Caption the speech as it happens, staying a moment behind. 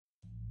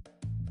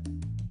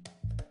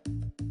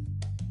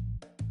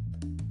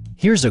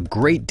Here's a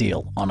great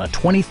deal on a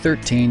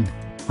 2013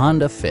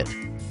 Honda Fit.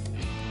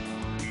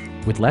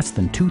 With less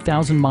than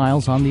 2,000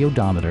 miles on the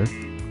odometer,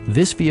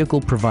 this vehicle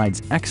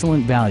provides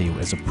excellent value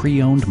as a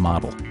pre-owned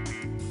model.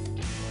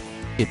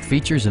 It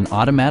features an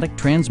automatic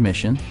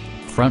transmission,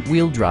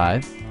 front-wheel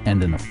drive,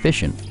 and an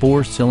efficient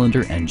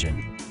 4-cylinder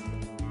engine.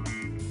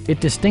 It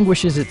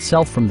distinguishes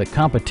itself from the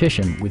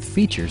competition with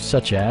features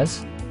such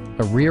as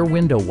a rear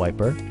window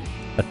wiper,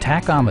 a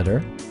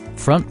tachometer,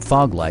 front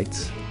fog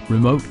lights,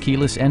 remote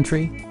keyless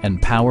entry,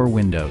 and power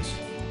windows.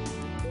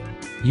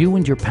 You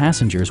and your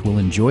passengers will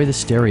enjoy the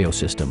stereo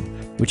system,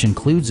 which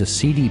includes a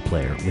CD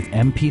player with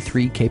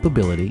MP3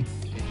 capability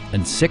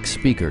and 6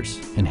 speakers,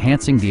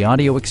 enhancing the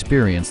audio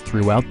experience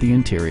throughout the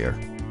interior.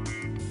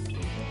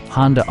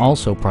 Honda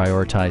also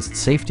prioritized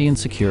safety and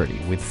security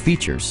with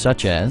features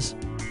such as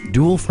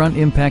dual front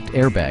impact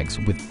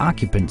airbags with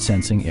occupant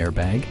sensing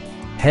airbag,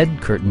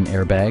 head curtain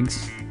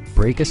airbags,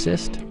 brake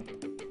assist,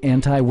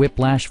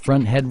 anti-whiplash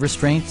front head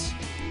restraints,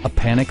 a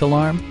panic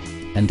alarm,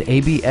 and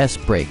ABS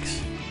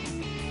brakes.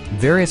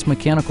 Various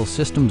mechanical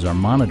systems are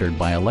monitored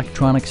by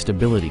electronic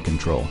stability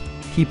control,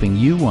 keeping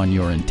you on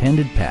your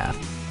intended path.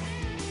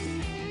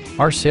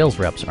 Our sales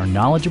reps are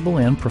knowledgeable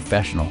and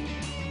professional.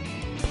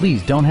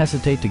 Please don't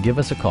hesitate to give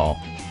us a call.